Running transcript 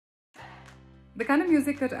the kind of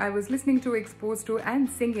music that I was listening to, exposed to and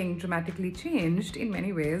singing dramatically changed in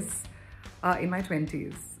many ways in my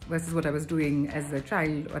 20s versus what I was doing as a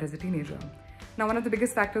child or as a teenager. Now, one of the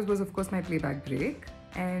biggest factors was, of course, my playback break.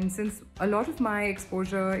 And since a lot of my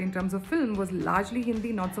exposure in terms of film was largely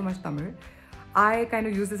Hindi, not so much Tamil, I kind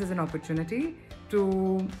of used this as an opportunity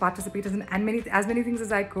to participate as many things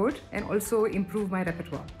as I could and also improve my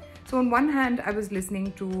repertoire. So on one hand, I was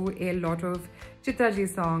listening to a lot of Chitra ji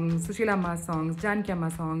songs, Susheela amma songs, Janaki amma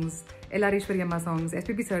songs, Eshwari amma songs,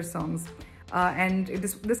 SPB sir songs. And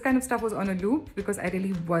this kind of stuff was on a loop because I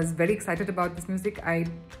really was very excited about this music. I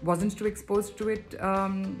wasn't too exposed to it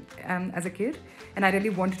as a kid, and I really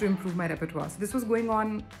wanted to improve my repertoire. So this was going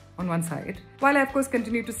on one side, while I of course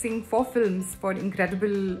continued to sing for films for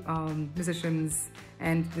incredible musicians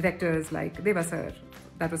and directors like Deva sir.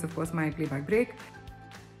 That was of course my playback break.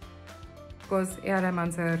 Of course, A.R.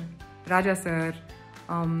 Rahman sir, Raja sir,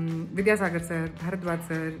 Vidyasagar sir, Bharadwaj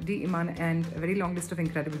sir, D. Iman, and a very long list of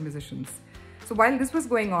incredible musicians. So while this was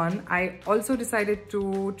going on, I also decided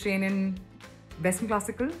to train in Western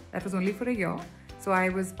Classical. That was only for a year. So I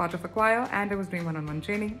was part of a choir and I was doing one-on-one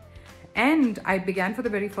training. And I began for the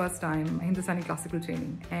very first time Hindustani classical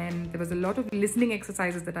training. And there was a lot of listening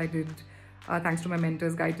exercises that I did thanks to my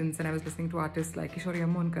mentor's guidance. And I was listening to artists like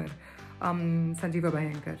Eshwari, Sanjeeva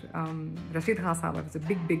Bhayankar, Rashid Khasab. I was a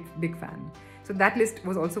big fan. So that list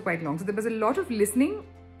was also quite long. So there was a lot of listening,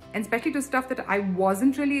 and especially to stuff that I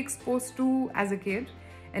wasn't really exposed to as a kid.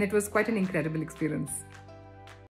 And it was quite an incredible experience.